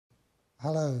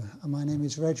Hello, my name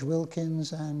is Reg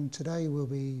Wilkins and today we'll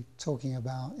be talking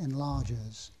about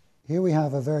enlargers. Here we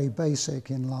have a very basic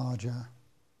enlarger.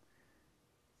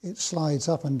 It slides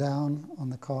up and down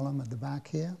on the column at the back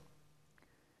here.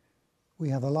 We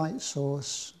have a light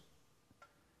source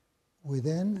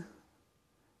within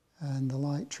and the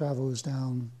light travels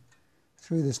down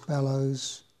through this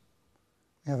bellows.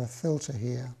 We have a filter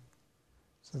here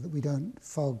so that we don't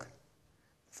fog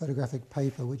the photographic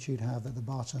paper which you'd have at the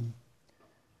bottom.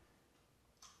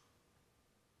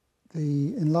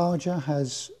 The enlarger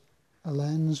has a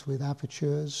lens with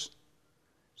apertures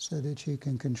so that you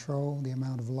can control the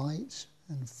amount of light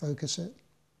and focus it.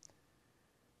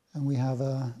 And we have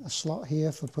a slot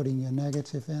here for putting your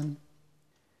negative in.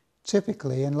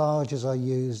 Typically, enlargers are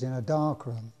used in a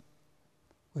darkroom,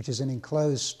 which is an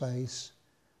enclosed space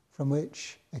from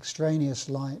which extraneous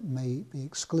light may be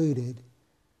excluded.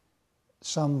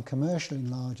 Some commercial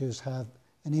enlargers have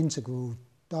an integral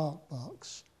dark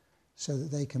box so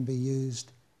that they can be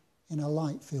used in a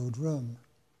light-filled room.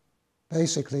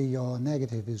 Basically, your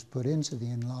negative is put into the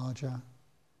enlarger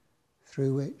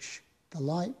through which the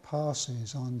light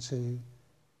passes onto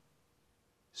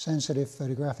sensitive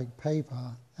photographic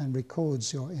paper and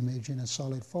records your image in a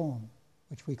solid form,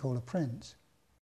 which we call a print.